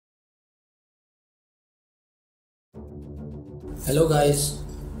Hello guys,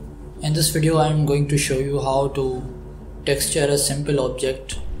 in this video I am going to show you how to texture a simple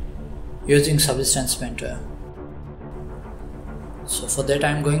object using Substance Painter. So for that I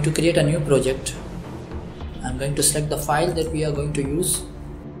am going to create a new project. I am going to select the file that we are going to use.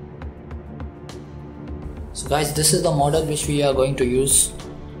 So guys, this is the model which we are going to use.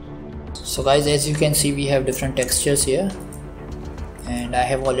 So guys, as you can see, we have different textures here and I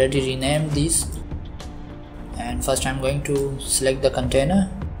have already renamed these. And first I'm going to select the container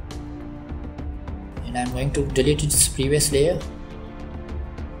and I'm going to delete its previous layer,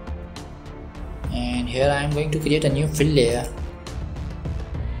 and here I am going to create a new fill layer.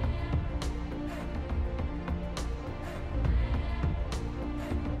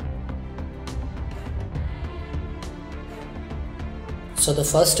 So the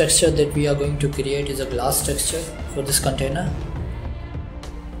first texture that we are going to create is a glass texture for this container.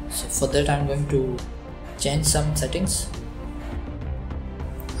 So for that I'm going to change some settings.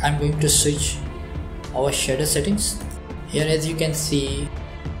 I'm going to switch our shader settings. Here as you can see,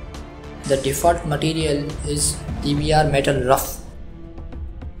 the default material is PBR metal rough.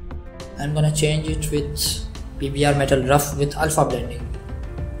 I'm gonna change it with PBR metal rough with alpha blending.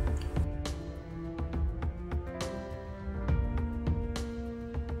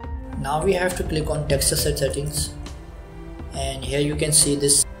 Now we have to click on texture set settings, and here you can see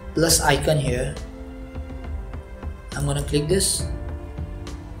this plus icon here. I'm gonna click this,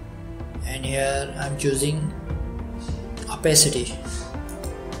 and here I'm choosing opacity.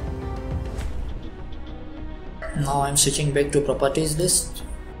 Now I'm switching back to properties list.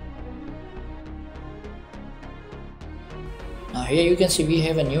 Now here you can see we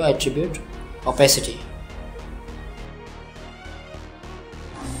have a new attribute, opacity.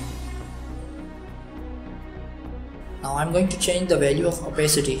 Now I'm going to change the value of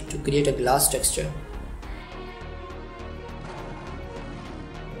opacity to create a glass texture.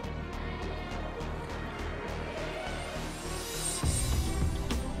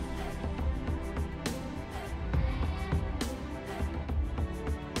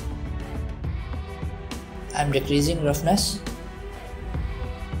 I'm decreasing roughness.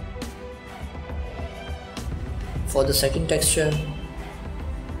 For the second texture,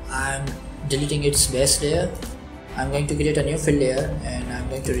 I'm deleting its base layer. I'm going to create a new fill layer and I'm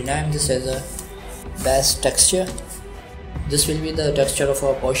going to rename this as a base texture. This will be the texture of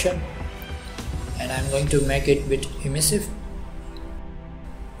our portion, and I'm going to make it a bit emissive.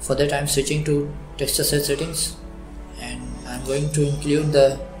 For that I'm switching to texture set settings, and I'm going to include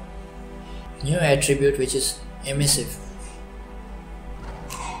the new attribute which is emissive.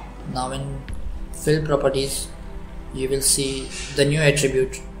 Now in fill properties you will see the new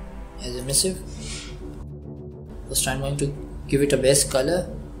attribute as emissive. First I'm going to give it a base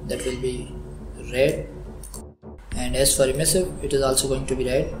color that will be red, and as for emissive it is also going to be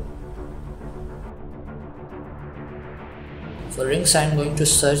red. For rings I'm going to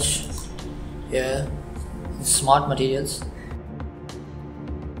search here in smart materials.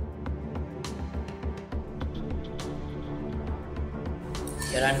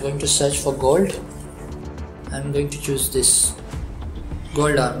 Here I'm going to search for gold. I'm going to choose this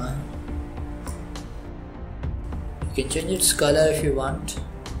gold armor. You can change its color if you want.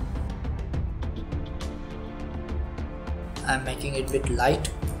 I'm making it a bit light.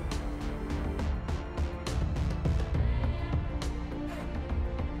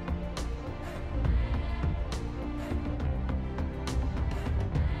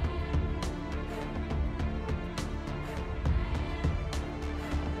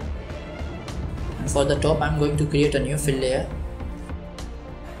 And for the top I'm going to create a new fill layer.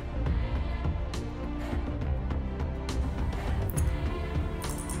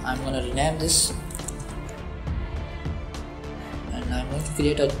 I'm gonna rename this, and I'm going to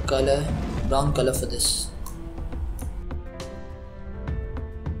create a color, brown color for this.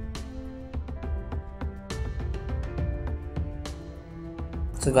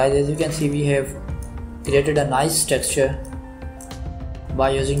 So guys, as you can see, we have created a nice texture by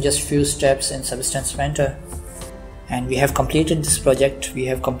using just few steps in Substance Painter, and we have completed this project. We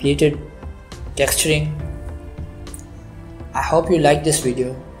have completed texturing. I hope you liked this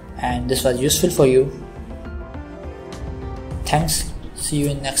video and this was useful for you. Thanks. See you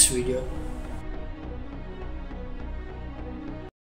in next video.